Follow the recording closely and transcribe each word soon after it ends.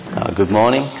Good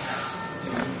morning.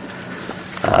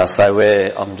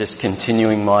 I'm just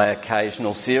continuing my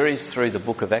occasional series through the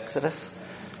book of Exodus,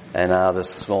 and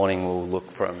this morning we'll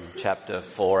look from chapter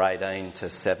 4:18 to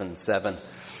 7:7.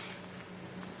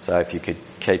 So if you could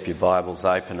keep your Bibles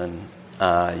open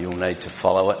and you'll need to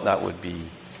follow it, that would be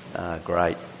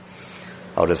great.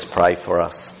 I'll just pray for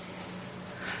us.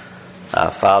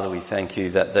 Father, we thank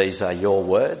you that these are your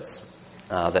words,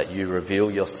 that you reveal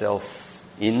yourself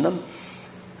in them.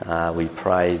 We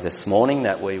pray this morning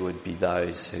that we would be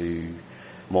those who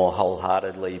more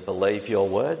wholeheartedly believe your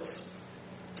words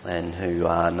and who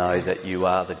know that you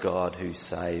are the God who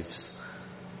saves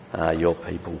your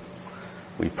people.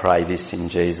 We pray this in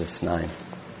Jesus' name.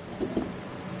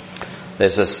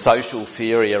 There's a social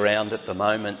theory around at the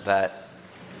moment that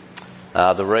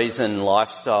the reason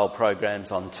lifestyle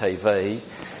programs on TV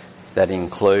that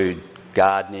include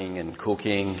gardening and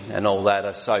cooking and all that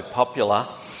are so popular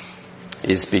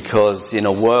is because in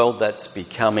a world that's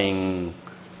becoming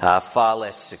far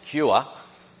less secure,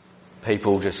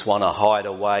 people just want to hide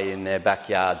away in their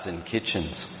backyards and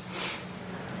kitchens.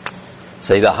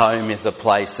 See, the home is a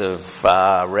place of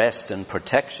rest and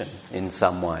protection in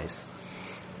some ways.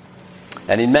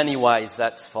 And in many ways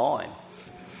that's fine.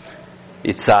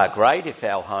 It's great if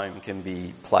our home can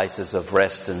be places of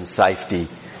rest and safety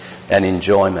and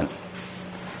enjoyment.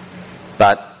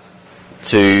 But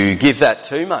to give that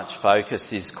too much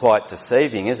focus is quite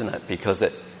deceiving, isn't it? Because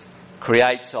it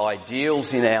creates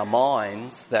ideals in our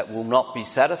minds that will not be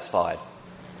satisfied.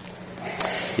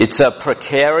 It's a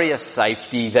precarious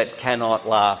safety that cannot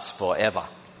last forever.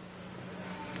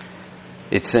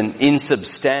 It's an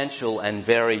insubstantial and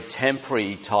very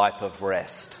temporary type of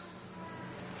rest.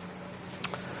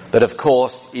 But of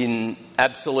course, in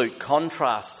absolute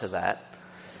contrast to that,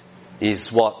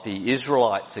 is what the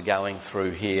Israelites are going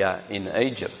through here in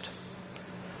Egypt.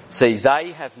 See,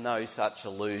 they have no such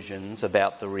illusions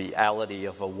about the reality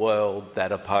of a world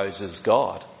that opposes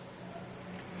God.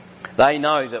 They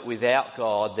know that without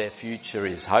God their future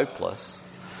is hopeless.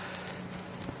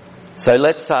 So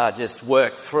let's just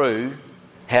work through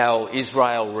how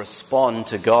Israel respond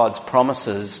to God's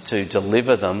promises to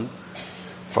deliver them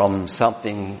from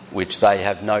something which they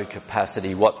have no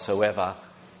capacity whatsoever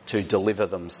to deliver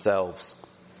themselves.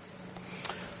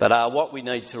 But what we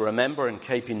need to remember and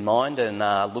keep in mind and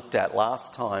looked at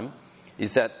last time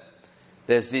is that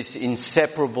there's this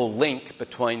inseparable link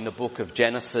between the book of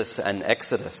Genesis and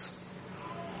Exodus.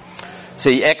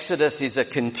 See, Exodus is a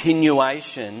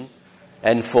continuation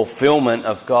and fulfillment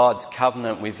of God's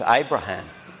covenant with Abraham,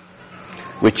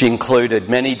 which included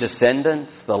many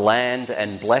descendants, the land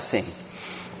and blessing.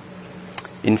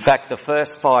 In fact, the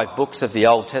first 5 books of the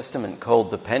Old Testament, called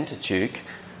the Pentateuch,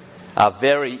 are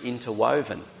very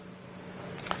interwoven.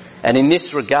 And in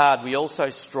this regard, we also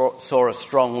saw a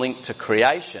strong link to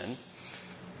creation,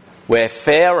 where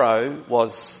Pharaoh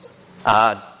was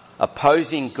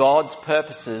opposing God's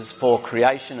purposes for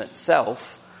creation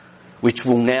itself, which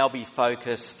will now be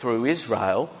focused through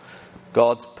Israel,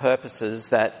 God's purposes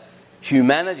that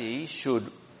humanity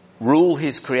should rule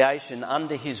his creation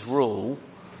under his rule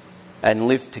and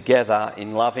live together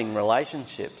in loving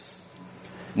relationships.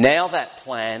 Now that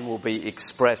plan will be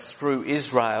expressed through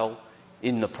Israel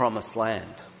in the Promised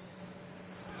Land.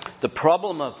 The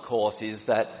problem, of course, is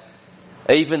that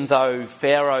even though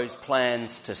Pharaoh's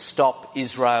plans to stop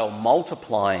Israel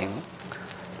multiplying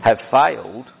have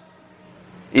failed,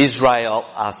 Israel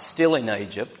are still in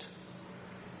Egypt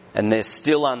and they're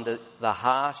still under the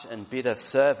harsh and bitter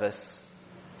service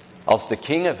of the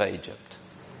king of Egypt.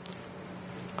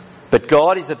 But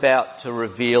God is about to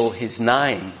reveal his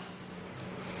name,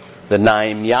 the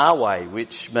name Yahweh,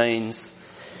 which means,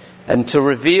 and to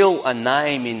reveal a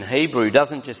name in Hebrew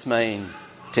doesn't just mean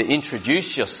to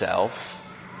introduce yourself,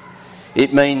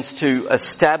 it means to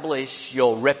establish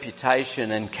your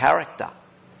reputation and character.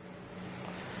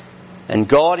 And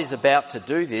God is about to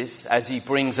do this as he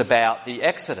brings about the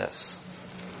Exodus,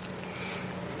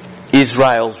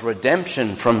 Israel's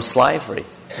redemption from slavery.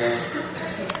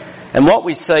 And what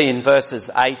we see in verses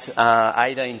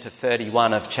 18 to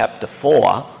 31 of chapter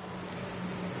 4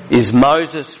 is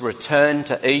Moses returned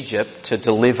to Egypt to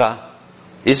deliver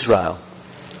Israel.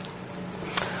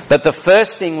 But the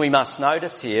first thing we must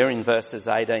notice here in verses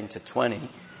 18 to 20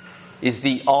 is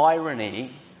the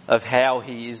irony of how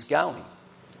he is going.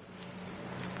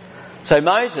 So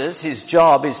Moses, his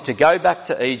job is to go back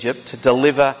to Egypt to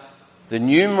deliver the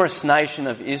numerous nation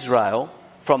of Israel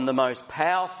from the most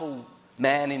powerful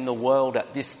man in the world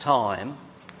at this time,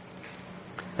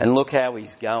 and look how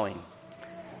he's going.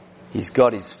 He's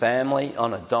got his family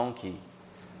on a donkey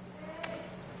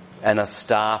and a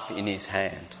staff in his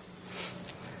hand.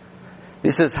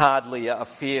 This is hardly a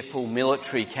fearful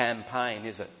military campaign,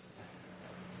 is it?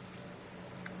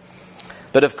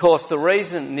 But of course, the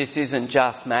reason this isn't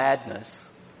just madness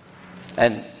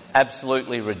and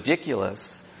absolutely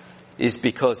ridiculous is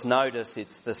because, notice,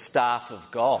 it's the staff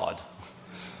of God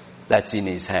that's in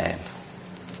his hand.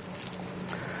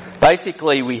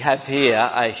 Basically, we have here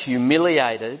a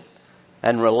humiliated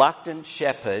and reluctant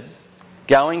shepherd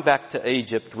going back to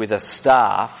Egypt with a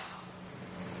staff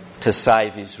to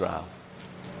save Israel.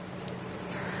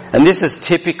 And this is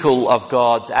typical of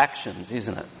God's actions,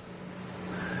 isn't it?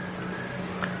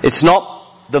 It's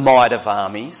not the might of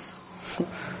armies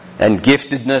and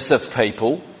giftedness of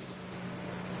people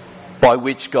by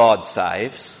which God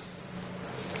saves,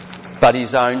 but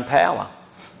his own power.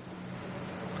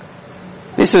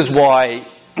 This is why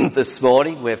this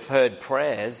morning we've heard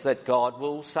prayers that God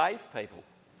will save people.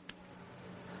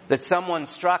 That someone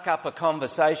struck up a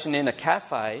conversation in a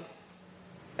cafe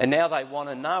and now they want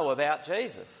to know about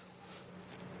Jesus.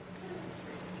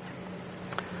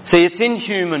 See, it's in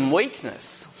human weakness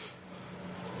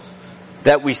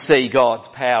that we see God's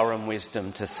power and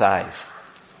wisdom to save.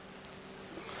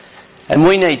 And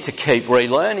we need to keep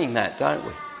relearning that, don't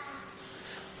we?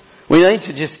 We need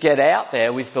to just get out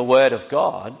there with the Word of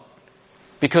God,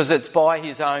 because it's by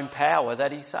his own power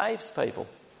that he saves people.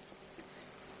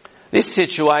 This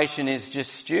situation is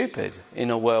just stupid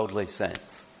in a worldly sense.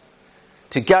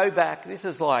 To go back, this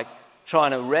is like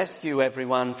trying to rescue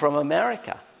everyone from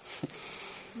America.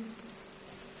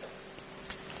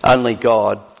 Only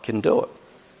God can do it.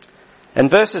 And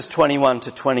verses 21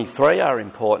 to 23 are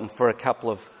important for a couple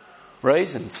of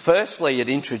reasons. Firstly, it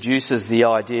introduces the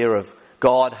idea of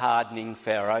God hardening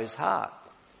Pharaoh's heart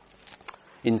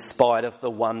in spite of the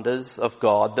wonders of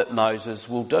God that Moses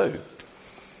will do.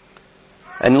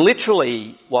 And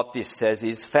literally what this says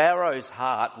is Pharaoh's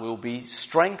heart will be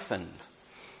strengthened.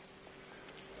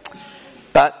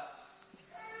 But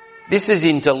this is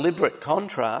in deliberate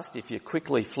contrast. If you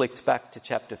quickly flicked back to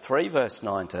chapter 3 verse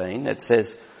 19, it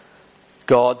says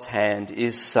God's hand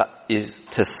is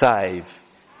to save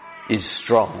is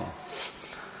strong.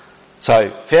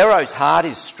 So Pharaoh's heart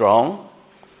is strong.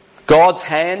 God's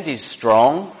hand is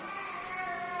strong.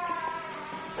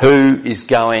 Who is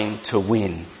going to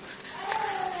win?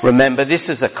 Remember, this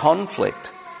is a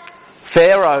conflict.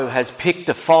 Pharaoh has picked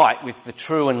a fight with the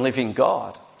true and living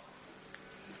God.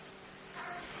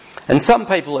 And some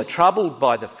people are troubled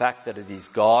by the fact that it is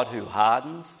God who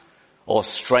hardens or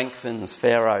strengthens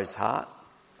Pharaoh's heart.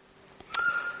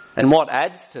 And what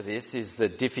adds to this is the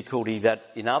difficulty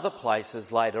that in other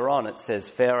places later on it says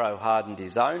Pharaoh hardened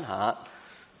his own heart,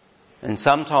 and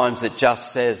sometimes it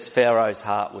just says Pharaoh's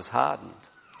heart was hardened.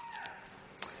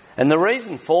 And the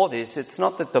reason for this, it's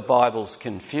not that the Bible's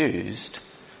confused,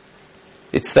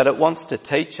 it's that it wants to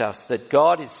teach us that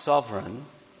God is sovereign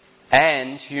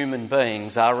and human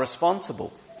beings are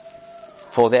responsible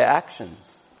for their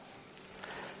actions.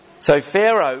 So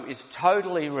Pharaoh is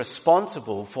totally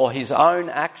responsible for his own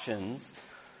actions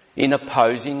in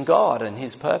opposing God and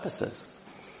his purposes.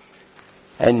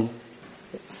 And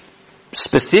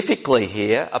specifically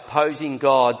here, opposing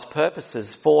God's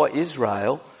purposes for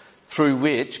Israel, through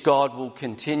which God will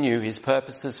continue his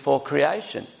purposes for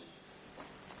creation.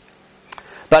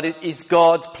 But it is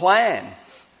God's plan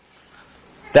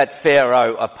that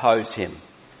Pharaoh oppose him.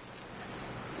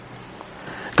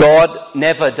 God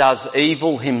never does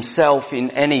evil himself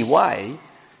in any way,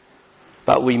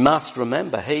 but we must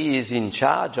remember he is in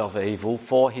charge of evil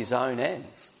for his own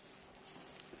ends.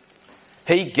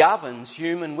 He governs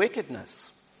human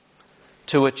wickedness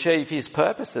to achieve his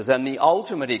purposes, and the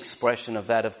ultimate expression of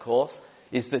that, of course,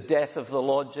 is the death of the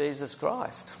Lord Jesus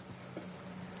Christ.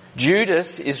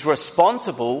 Judas is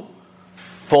responsible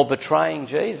for betraying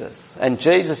Jesus, and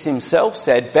Jesus himself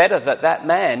said, better that that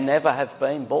man never have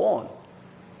been born.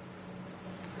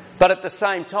 But at the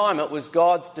same time, it was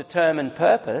God's determined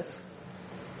purpose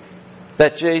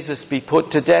that Jesus be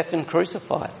put to death and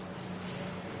crucified.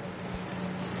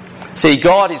 See,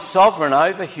 God is sovereign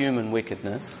over human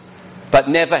wickedness, but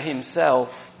never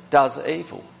himself does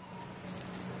evil.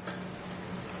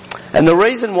 And the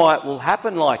reason why it will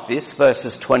happen like this,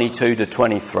 verses 22 to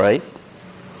 23,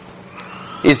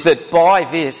 is that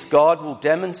by this God will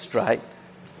demonstrate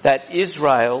that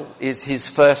Israel is his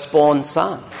firstborn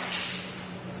son.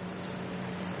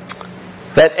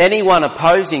 That anyone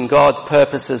opposing God's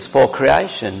purposes for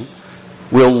creation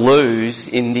will lose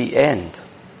in the end.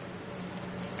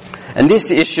 And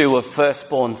this issue of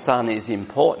firstborn son is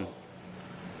important.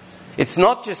 It's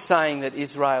not just saying that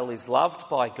Israel is loved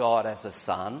by God as a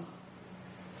son.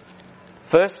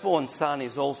 Firstborn son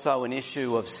is also an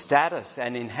issue of status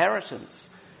and inheritance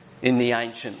in the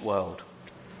ancient world.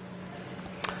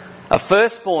 A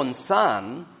firstborn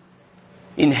son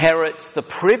inherits the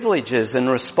privileges and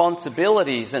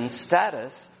responsibilities and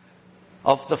status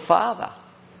of the father.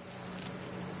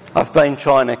 I've been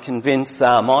trying to convince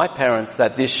my parents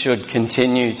that this should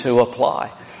continue to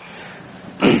apply.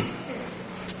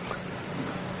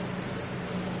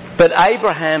 But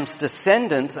Abraham's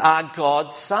descendants are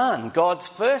God's son, God's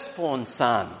firstborn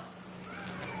son.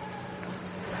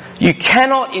 You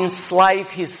cannot enslave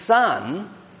his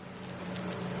son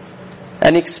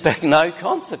and expect no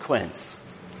consequence.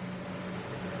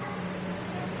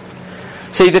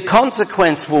 See, the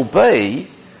consequence will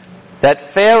be that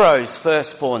Pharaoh's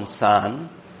firstborn son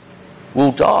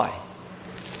will die.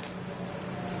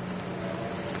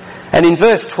 And in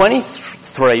verse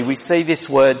 23 we see this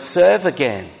word serve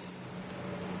again.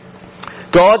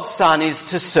 God's son is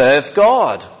to serve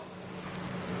God,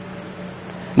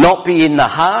 not be in the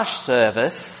harsh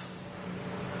service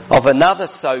of another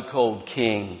so-called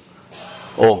king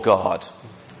or God.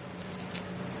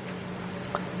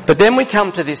 But then we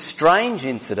come to this strange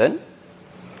incident,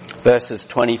 verses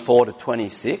 24 to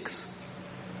 26,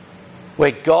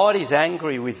 where God is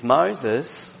angry with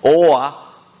Moses, or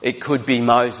it could be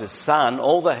Moses' son.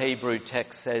 All the Hebrew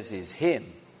text says is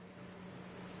him.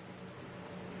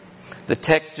 The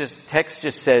text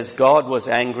just says God was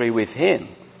angry with him.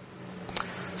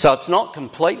 So it's not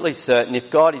completely certain if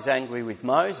God is angry with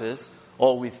Moses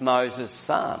or with Moses'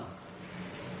 son.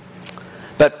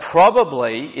 But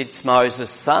probably it's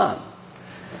Moses' son,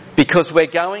 because we're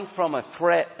going from a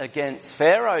threat against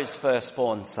Pharaoh's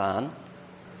firstborn son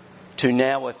to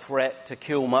now a threat to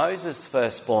kill Moses'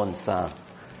 firstborn son.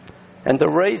 And the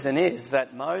reason is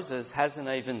that Moses hasn't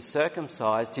even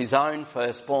circumcised his own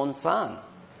firstborn son,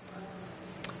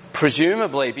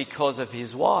 presumably because of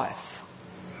his wife.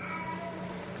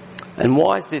 And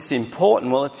why is this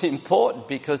important? Well, it's important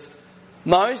because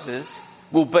Moses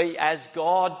will be as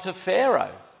God to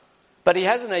Pharaoh, but he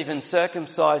hasn't even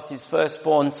circumcised his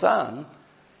firstborn son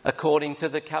according to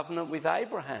the covenant with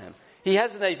Abraham. He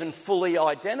hasn't even fully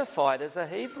identified as a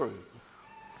Hebrew.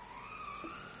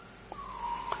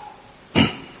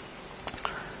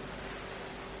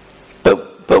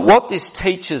 But what this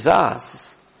teaches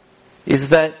us is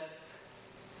that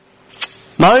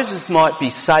Moses might be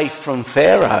safe from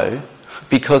Pharaoh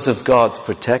because of God's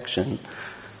protection,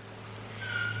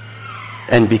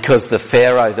 and because the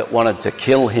Pharaoh that wanted to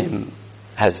kill him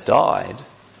has died.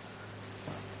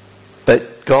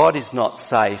 But God is not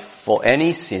safe for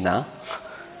any sinner,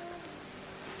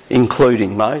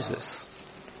 including Moses.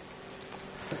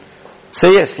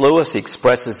 C.S. Lewis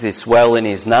expresses this well in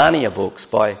his Narnia books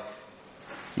by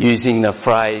using the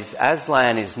phrase,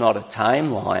 Aslan is not a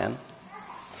tame lion.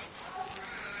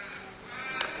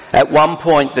 At one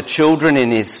point, the children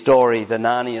in his story, the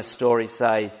Narnia story,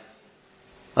 say,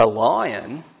 a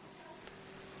lion?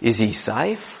 Is he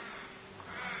safe?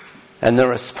 And the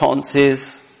response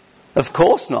is, of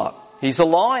course not. He's a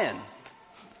lion.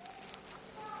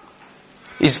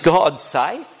 Is God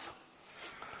safe?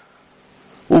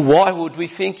 Well, why would we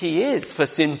think he is for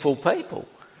sinful people?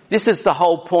 This is the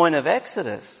whole point of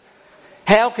Exodus.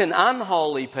 How can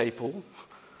unholy people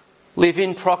live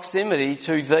in proximity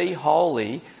to the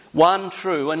holy, one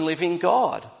true and living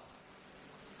God?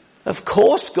 Of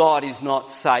course God is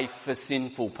not safe for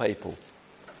sinful people.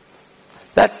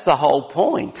 That's the whole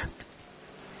point.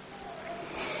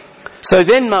 So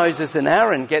then Moses and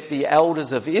Aaron get the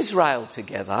elders of Israel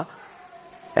together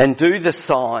and do the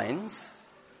signs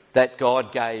that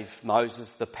God gave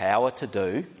Moses the power to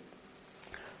do.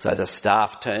 So the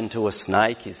staff turned to a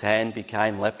snake, his hand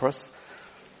became leprous.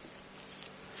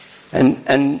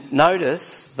 And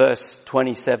notice verse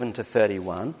 27 to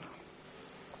 31.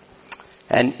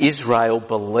 And Israel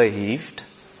believed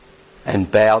and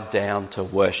bowed down to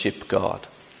worship God.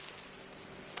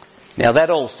 Now that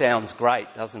all sounds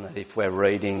great, doesn't it, if we're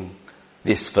reading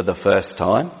this for the first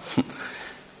time?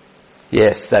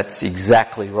 Yes, that's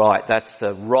exactly right. That's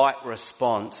the right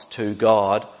response to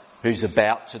God who's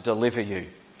about to deliver you.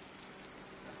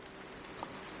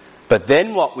 But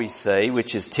then what we see,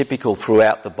 which is typical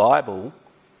throughout the Bible,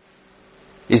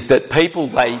 is that people,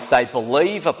 they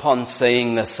believe upon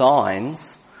seeing the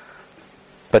signs,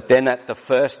 but then at the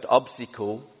first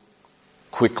obstacle,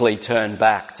 quickly turn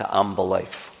back to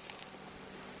unbelief.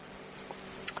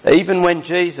 Even when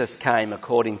Jesus came,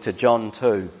 according to John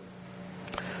 2,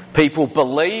 people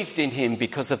believed in him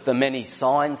because of the many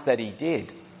signs that he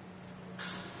did.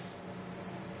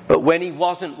 But when he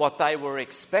wasn't what they were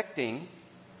expecting,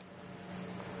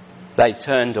 they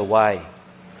turned away.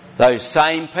 Those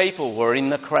same people were in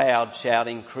the crowd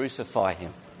shouting, "Crucify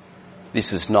him.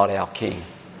 This is not our king."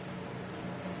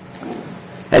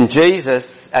 And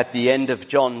Jesus, at the end of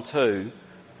John 2,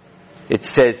 it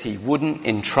says he wouldn't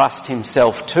entrust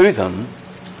himself to them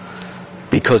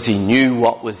because he knew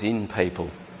what was in people.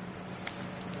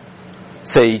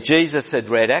 See, Jesus had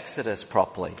read Exodus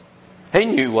properly. He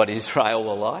knew what Israel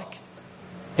were like.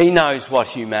 He knows what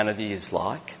humanity is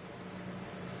like.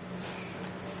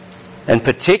 And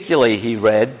particularly he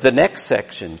read the next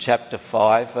section, chapter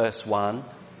 5, verse 1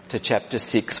 to chapter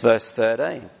 6, verse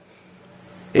 13.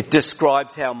 It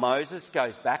describes how Moses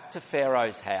goes back to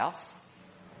Pharaoh's house,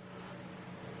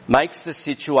 makes the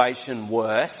situation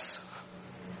worse,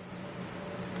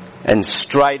 and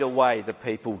straight away the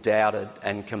people doubted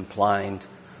and complained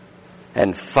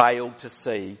and failed to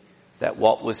see that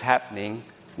what was happening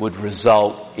would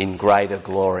result in greater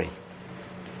glory.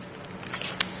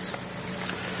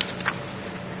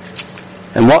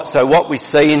 And what we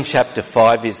see in chapter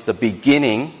 5 is the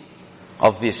beginning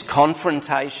of this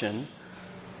confrontation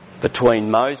between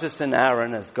Moses and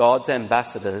Aaron as God's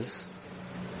ambassadors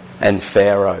and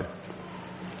Pharaoh.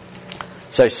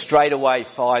 So straight away,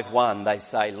 5:1, they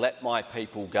say, "Let my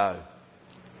people go."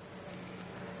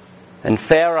 And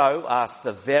Pharaoh asks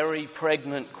the very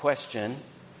pregnant question,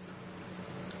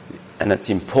 and it's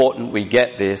important we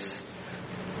get this.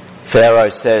 Pharaoh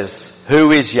says,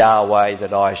 "Who is Yahweh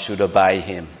that I should obey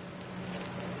him?"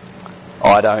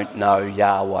 I don't know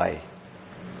Yahweh.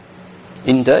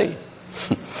 Indeed.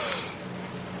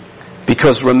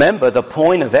 Because remember, the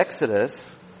point of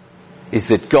Exodus is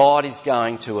that God is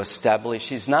going to establish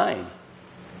his name.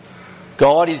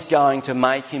 God is going to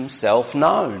make himself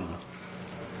known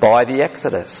by the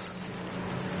Exodus.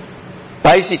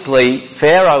 Basically,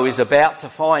 Pharaoh is about to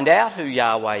find out who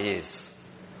Yahweh is.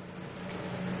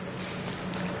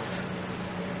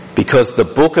 Because the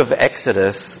book of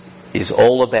Exodus is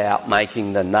all about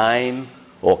making the name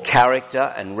or character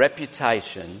and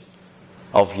reputation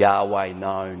of Yahweh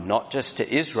known, not just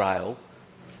to Israel,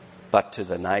 but to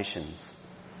the nations.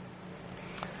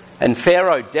 And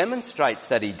Pharaoh demonstrates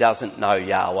that he doesn't know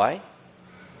Yahweh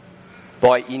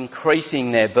by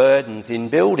increasing their burdens in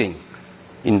building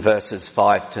in verses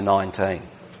 5 to 19.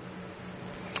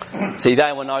 See,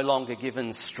 they were no longer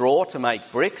given straw to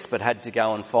make bricks, but had to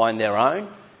go and find their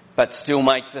own, but still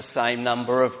make the same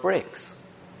number of bricks.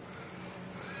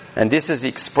 And this is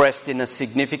expressed in a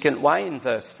significant way in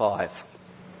verse 5.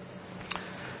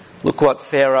 Look what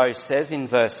Pharaoh says in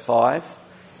verse 5.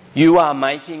 "You are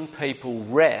making people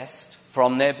rest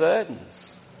from their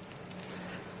burdens."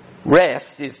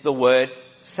 Rest is the word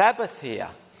Sabbath here.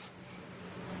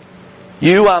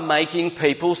 You are making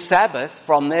people Sabbath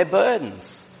from their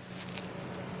burdens.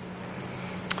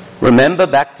 Remember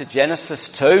back to Genesis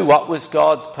 2, what was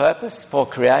God's purpose for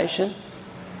creation?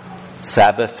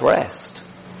 Sabbath rest.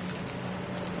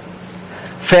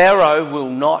 Pharaoh will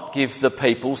not give the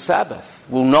people Sabbath,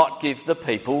 will not give the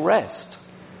people rest.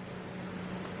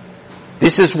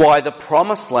 This is why the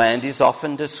Promised Land is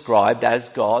often described as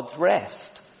God's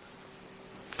rest.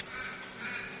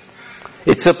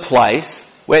 It's a place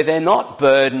where they're not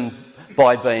burdened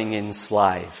by being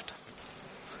enslaved.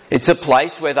 It's a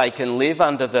place where they can live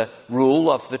under the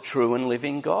rule of the true and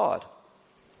living God.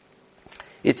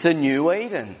 It's a new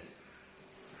Eden.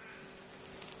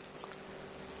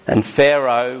 And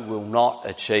Pharaoh will not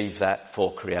achieve that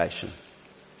for creation.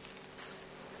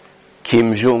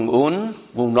 Kim Jong-un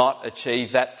will not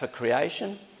achieve that for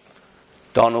creation.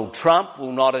 Donald Trump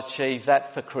will not achieve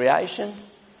that for creation.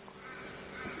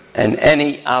 And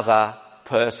any other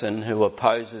person who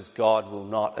opposes God will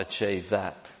not achieve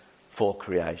that for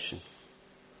creation.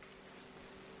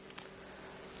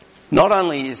 Not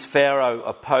only is Pharaoh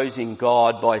opposing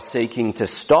God by seeking to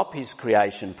stop his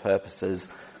creation purposes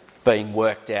being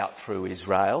worked out through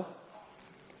Israel,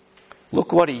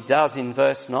 look what he does in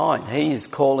verse 9. He is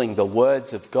calling the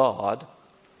words of God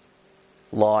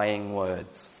lying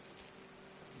words.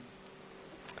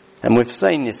 And we've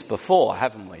seen this before,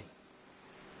 haven't we?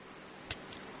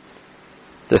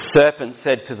 The serpent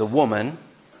said to the woman,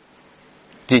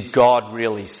 "Did God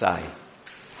really say?"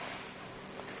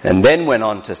 And then went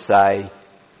on to say,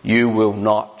 "You will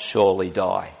not surely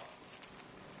die."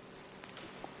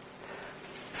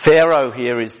 Pharaoh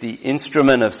here is the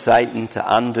instrument of Satan to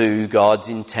undo God's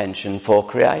intention for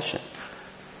creation.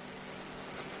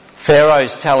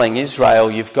 Pharaoh's telling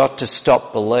Israel, you've got to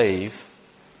stop believing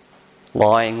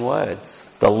lying words,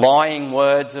 the lying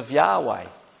words of Yahweh.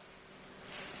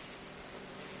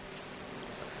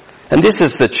 And this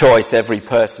is the choice every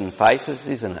person faces,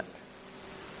 isn't it?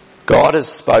 God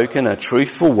has spoken a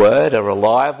truthful word, a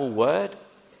reliable word,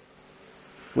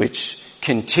 which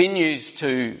continues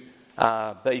to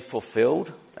be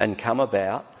fulfilled and come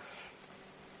about.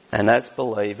 and as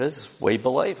believers, we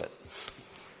believe it.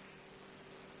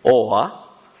 Or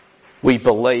we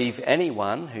believe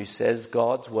anyone who says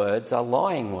God's words are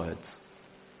lying words.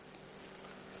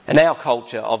 And our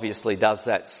culture obviously does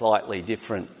that slightly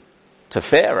different to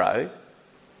Pharaoh,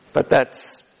 but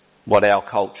that's what our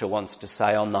culture wants to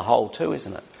say on the whole too,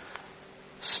 isn't it?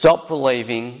 Stop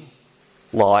believing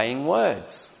lying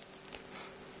words.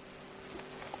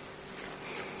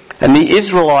 And the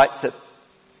Israelites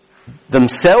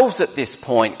themselves at this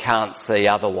point can't see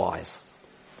otherwise.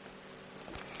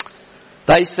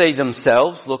 They see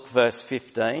themselves, look verse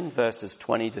 15, verses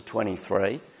 20 to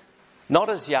 23, not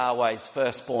as Yahweh's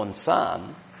firstborn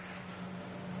son,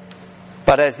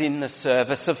 but as in the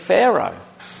service of Pharaoh.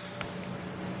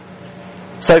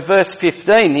 So verse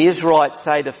 15, the Israelites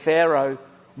say to Pharaoh,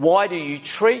 "Why do you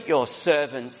treat your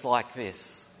servants like this?"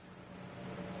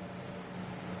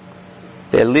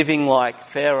 They're living like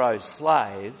Pharaoh's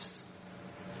slaves,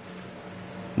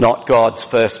 not God's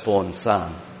firstborn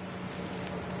son.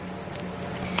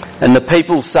 And the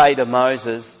people say to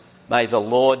Moses, "May the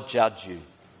Lord judge you."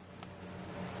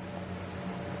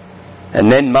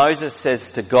 And then Moses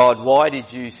says to God, "Why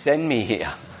did you send me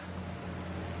here?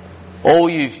 All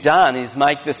you've done is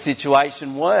make the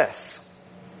situation worse."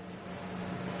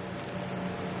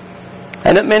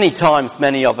 And at many times,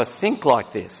 many of us think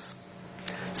like this.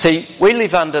 See, we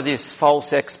live under this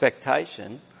false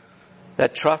expectation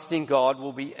that trusting God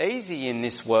will be easy in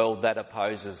this world that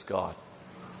opposes God.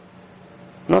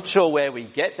 Not sure where we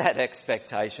get that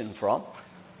expectation from.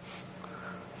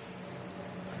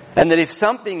 And that if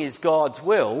something is God's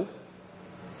will,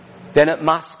 then it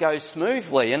must go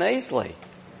smoothly and easily.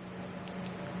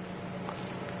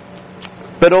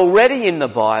 But already in the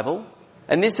Bible,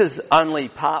 and this is only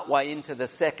part way into the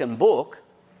second book,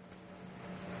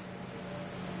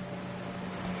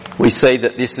 we see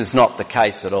that this is not the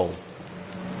case at all.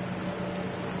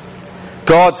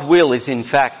 God's will is in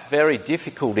fact very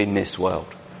difficult in this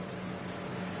world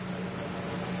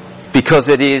because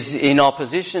it is in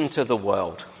opposition to the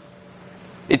world.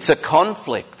 It's a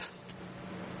conflict.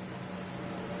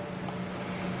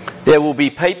 There will be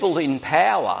people in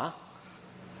power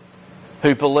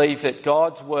who believe that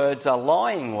God's words are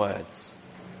lying words,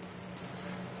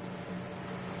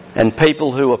 and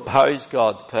people who oppose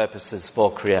God's purposes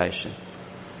for creation.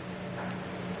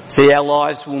 See, our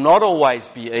lives will not always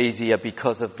be easier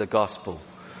because of the gospel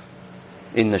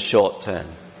in the short term.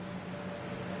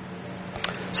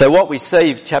 So what we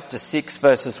see in chapter 6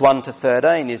 verses 1 to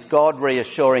 13 is God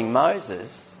reassuring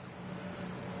Moses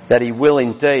that he will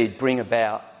indeed bring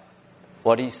about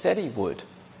what he said he would.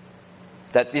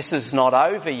 That this is not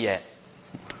over yet.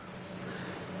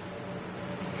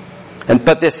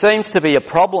 But there seems to be a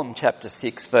problem, chapter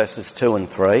 6 verses 2 and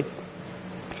 3.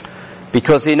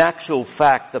 Because in actual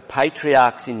fact, the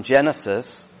patriarchs in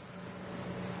Genesis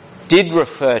did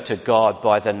refer to God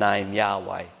by the name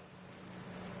Yahweh.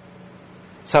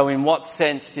 So in what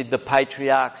sense did the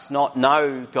patriarchs not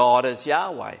know God as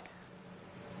Yahweh?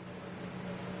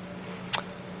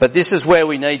 But this is where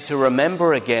we need to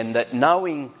remember again that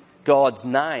knowing God's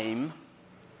name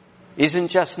isn't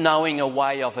just knowing a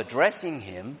way of addressing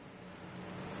him.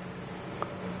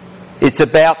 It's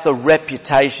about the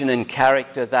reputation and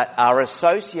character that are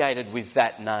associated with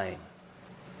that name.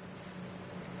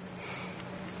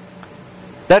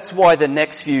 That's why the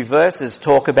next few verses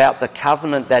talk about the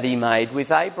covenant that he made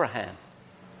with Abraham.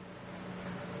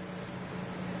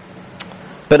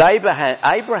 But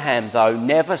Abraham, though,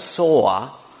 never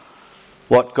saw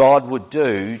what God would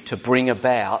do to bring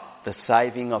about the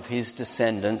saving of his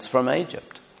descendants from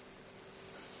Egypt.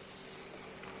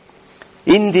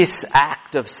 In this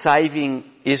act of saving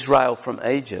Israel from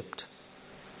Egypt,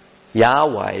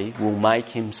 Yahweh will make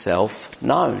himself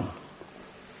known.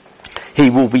 He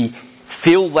will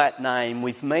fill that name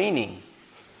with meaning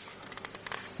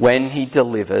when he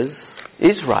delivers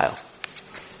Israel.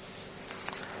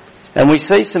 And we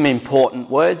see some important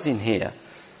words in here,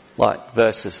 like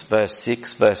verse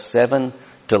 6, verse 7,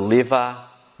 deliver,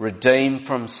 redeem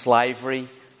from slavery.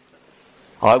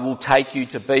 I will take you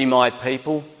to be my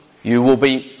people.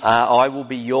 I will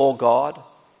be your God.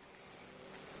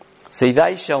 See,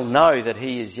 they shall know that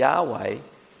he is Yahweh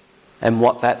and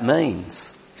what that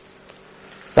means.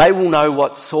 They will know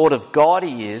what sort of God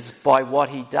he is by what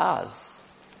he does.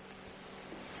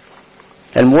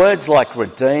 And words like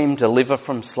redeem, deliver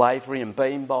from slavery and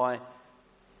being by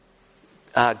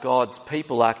God's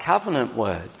people are covenant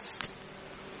words.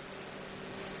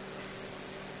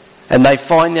 And they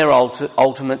find their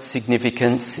ultimate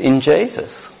significance in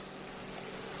Jesus.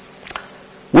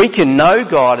 We can know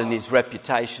God and his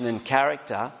reputation and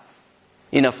character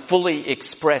in a fully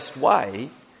expressed way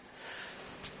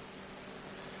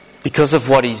Because of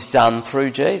what he's done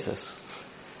through Jesus.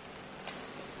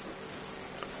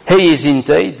 He is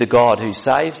indeed the God who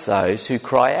saves those who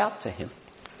cry out to him.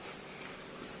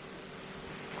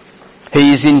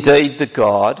 He is indeed the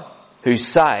God who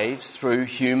saves through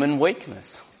human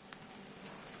weakness.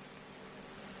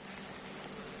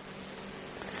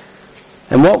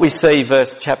 And what we see,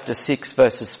 chapter 6,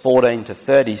 verses 14 to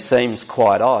 30, seems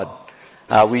quite odd.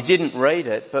 We didn't read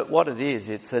it, but what it is,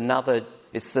 it's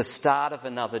the start of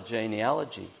another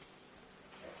genealogy.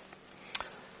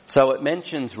 So it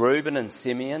mentions Reuben and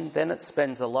Simeon, then it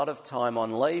spends a lot of time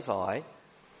on Levi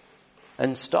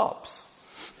and stops.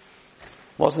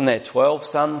 Wasn't there 12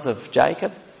 sons of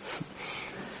Jacob?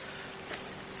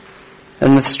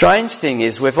 And the strange thing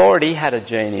is we've already had a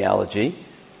genealogy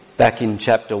back in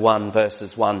chapter 1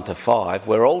 verses 1 to 5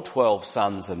 where all 12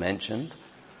 sons are mentioned.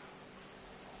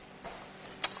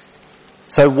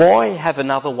 So why have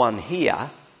another one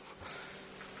here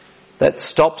that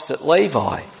stops at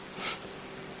Levi?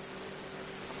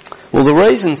 Well, the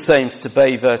reason seems to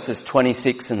be verses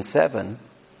 26 and 7,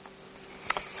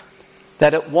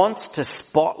 that it wants to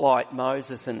spotlight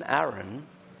Moses and Aaron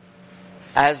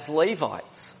as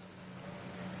Levites.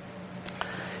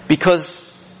 Because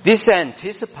this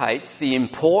anticipates the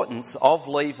importance of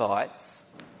Levites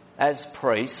as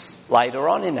priests later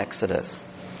on in Exodus.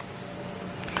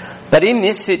 But in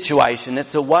this situation,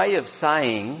 it's a way of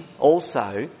saying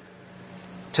also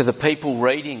to the people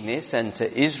reading this and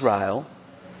to Israel,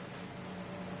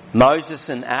 Moses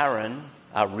and Aaron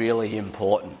are really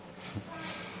important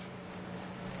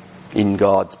in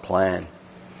God's plan.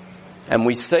 And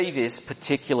we see this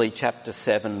particularly chapter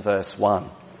 7 verse 1.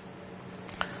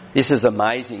 This is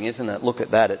amazing, isn't it? Look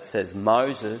at that. It says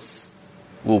Moses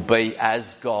will be as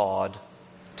God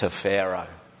to Pharaoh.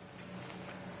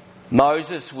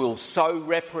 Moses will so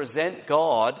represent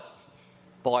God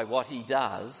by what he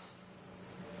does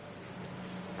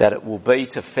that it will be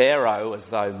to Pharaoh as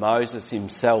though Moses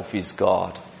himself is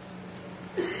God.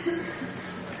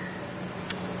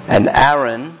 And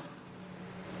Aaron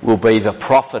will be the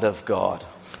prophet of God.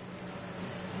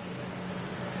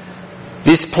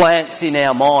 This plants in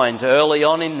our mind early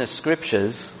on in the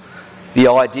scriptures the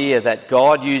idea that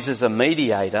God uses a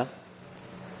mediator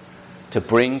to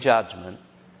bring judgment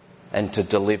and to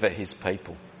deliver his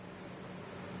people.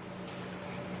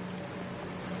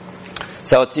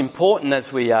 So it's important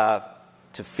as we are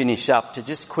to finish up to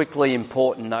just quickly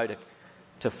note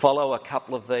to follow a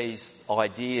couple of these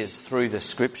ideas through the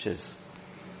scriptures.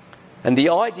 And the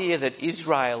idea that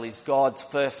Israel is God's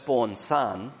firstborn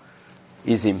son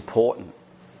is important.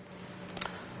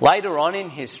 Later on in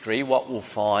history, what we'll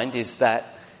find is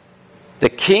that the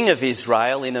king of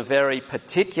Israel, in a very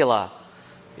particular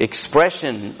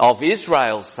expression of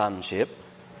Israel's sonship,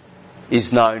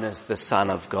 is known as the Son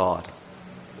of God.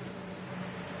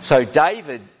 So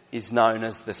David is known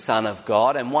as the Son of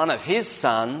God, and one of his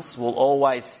sons will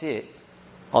always sit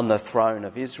on the throne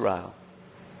of Israel.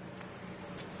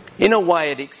 In a way,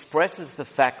 it expresses the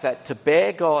fact that to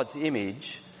bear God's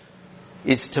image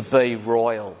is to be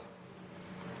royal.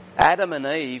 Adam and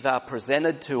Eve are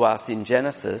presented to us in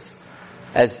Genesis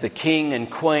as the king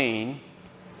and queen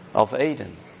of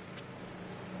Eden.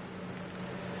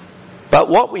 But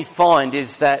what we find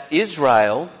is that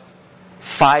Israel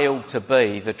failed to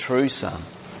be the true son,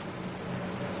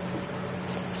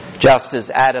 just as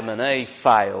Adam and Eve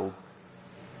failed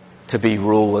to be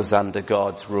rulers under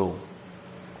God's rule.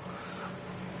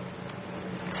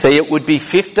 See, it would be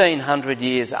 1,500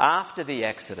 years after the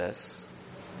Exodus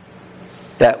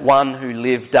that one who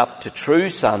lived up to true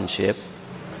sonship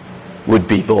would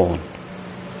be born,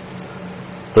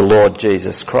 the Lord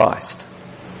Jesus Christ.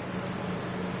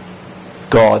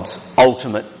 God's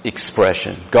ultimate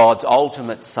expression, God's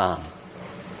ultimate son.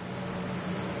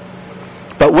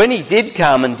 But when he did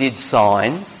come and did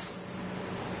signs,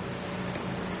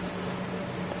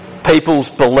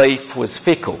 people's belief was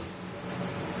fickle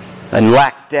and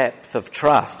lacked depth of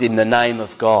trust in the name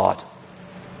of God.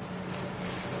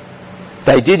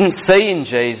 They didn't see in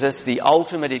Jesus the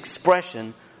ultimate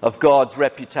expression of God's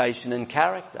reputation and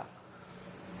character.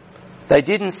 They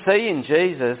didn't see in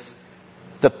Jesus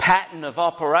the pattern of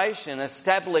operation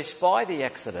established by the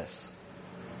Exodus.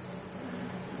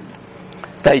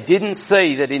 They didn't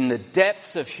see that in the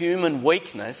depths of human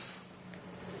weakness,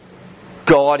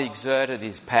 God exerted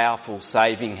his powerful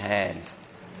saving hand.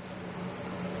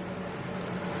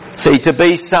 See, to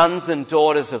be sons and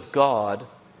daughters of God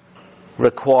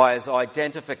requires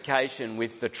identification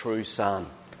with the true Son.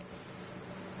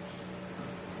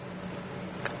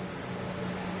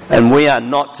 And we are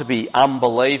not to be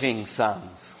unbelieving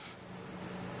sons.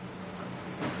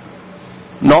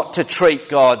 not to treat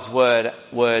God's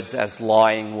words as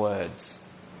lying words.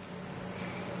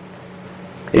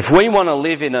 If we want to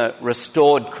live in a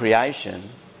restored creation,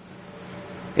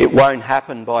 it won't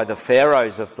happen by the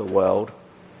pharaohs of the world.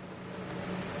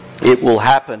 It will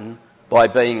happen by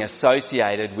being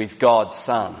associated with God's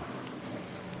Son.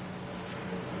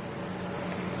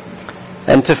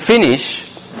 And to finish,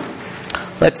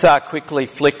 let's quickly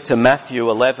flick to Matthew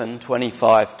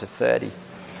 11:25 to 30.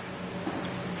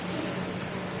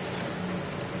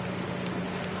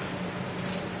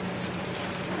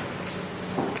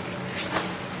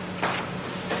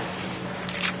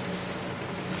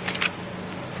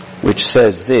 Which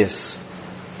says this: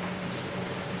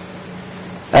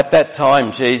 At that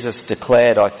time Jesus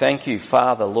declared, I thank you,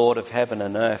 Father, Lord of heaven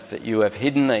and earth, that you have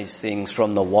hidden these things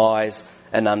from the wise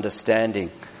and understanding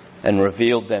and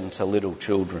revealed them to little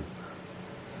children.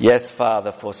 Yes,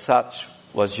 Father, for such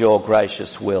was your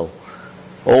gracious will.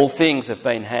 All things have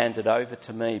been handed over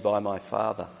to me by my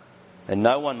Father, and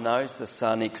no one knows the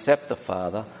Son except the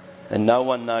Father, and no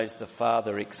one knows the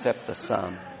Father except the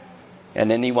Son,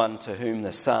 and anyone to whom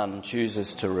the Son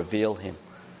chooses to reveal him.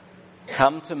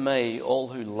 Come to me, all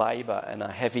who labour and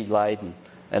are heavy laden,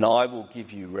 and I will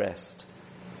give you rest.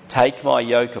 Take my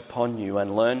yoke upon you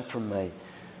and learn from me,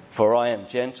 for I am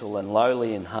gentle and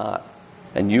lowly in heart,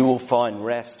 and you will find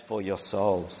rest for your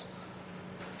souls.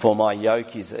 For my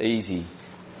yoke is easy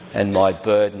and my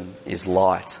burden is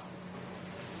light.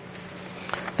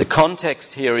 The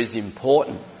context here is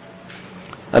important.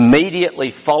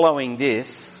 Immediately following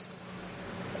these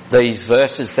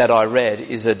verses that I read,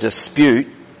 is a dispute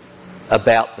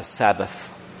about the Sabbath.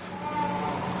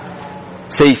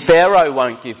 See, Pharaoh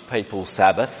won't give people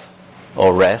Sabbath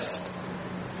or rest.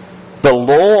 The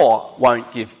law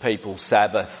won't give people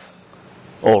Sabbath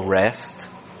or rest.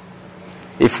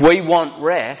 If we want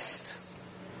rest,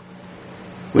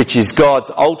 which is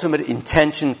God's ultimate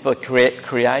intention for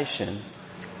creation,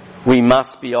 we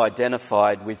must be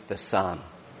identified with the Son.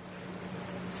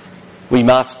 We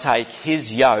must take his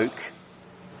yoke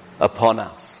upon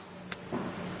us.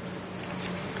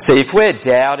 See, if we're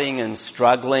doubting and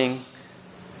struggling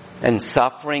and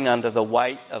suffering under the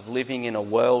weight of living in a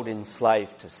world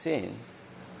enslaved to sin,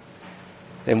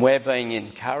 then we're being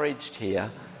encouraged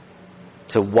here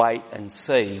to wait and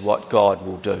see what God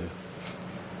will do.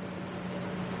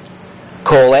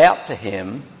 Call out to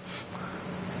him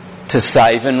to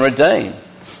save and redeem.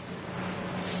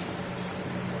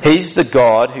 He's the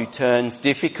God who turns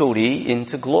difficulty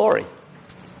into glory.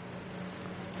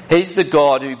 He's the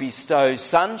God who bestows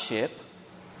sonship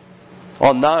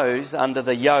on those under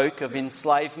the yoke of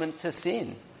enslavement to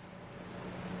sin.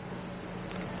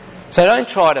 So don't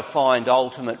try to find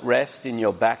ultimate rest in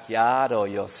your backyard or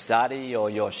your study or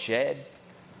your shed.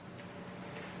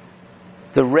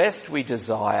 The rest we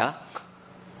desire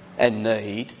and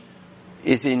need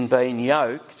is in being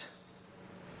yoked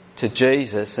to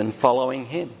Jesus and following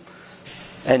him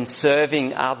and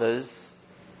serving others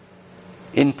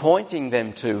in pointing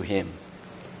them to him.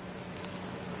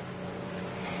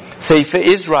 See, for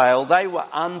Israel, they were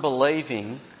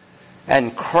unbelieving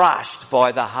and crushed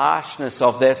by the harshness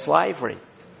of their slavery.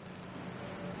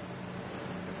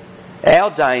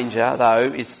 Our danger,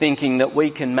 though, is thinking that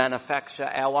we can manufacture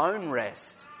our own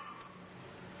rest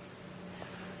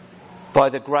by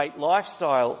the great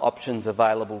lifestyle options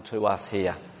available to us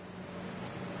here.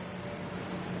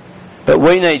 But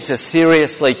we need to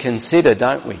seriously consider,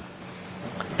 don't we,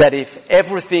 that if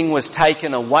everything was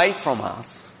taken away from us,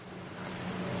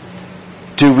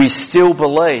 do we still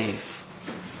believe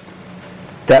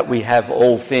that we have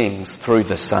all things through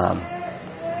the Son?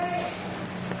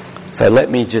 So let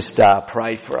me just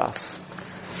pray for us.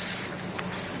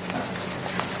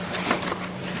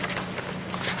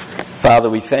 Father,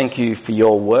 we thank you for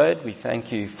your word. We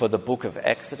thank you for the book of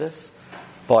Exodus,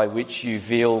 by which you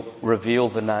reveal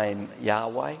the name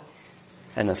Yahweh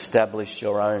and establish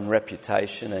your own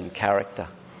reputation and character.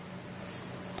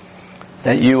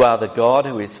 That you are the God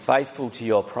who is faithful to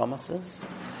your promises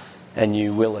and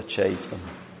you will achieve them.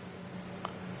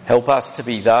 Help us to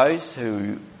be those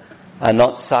who are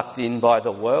not sucked in by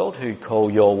the world, who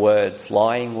call your words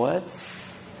lying words,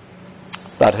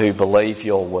 but who believe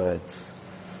your words,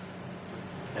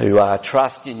 who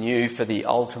trust in you for the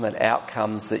ultimate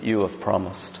outcomes that you have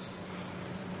promised.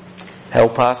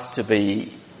 Help us to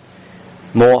be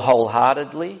more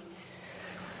wholeheartedly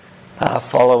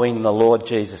following the Lord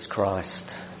Jesus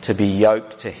Christ, to be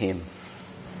yoked to him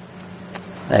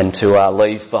and to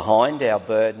leave behind our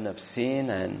burden of sin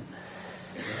and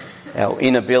our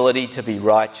inability to be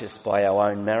righteous by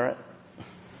our own merit,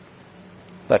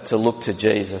 but to look to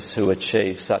Jesus who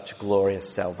achieved such glorious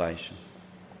salvation.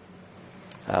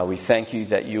 We thank you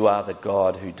that you are the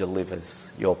God who delivers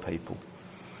your people.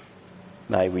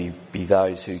 May we be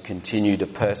those who continue to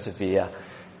persevere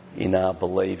in our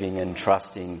believing and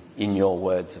trusting in your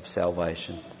words of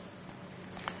salvation.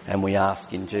 And we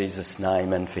ask in Jesus'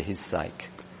 name and for his sake.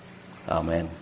 Amen.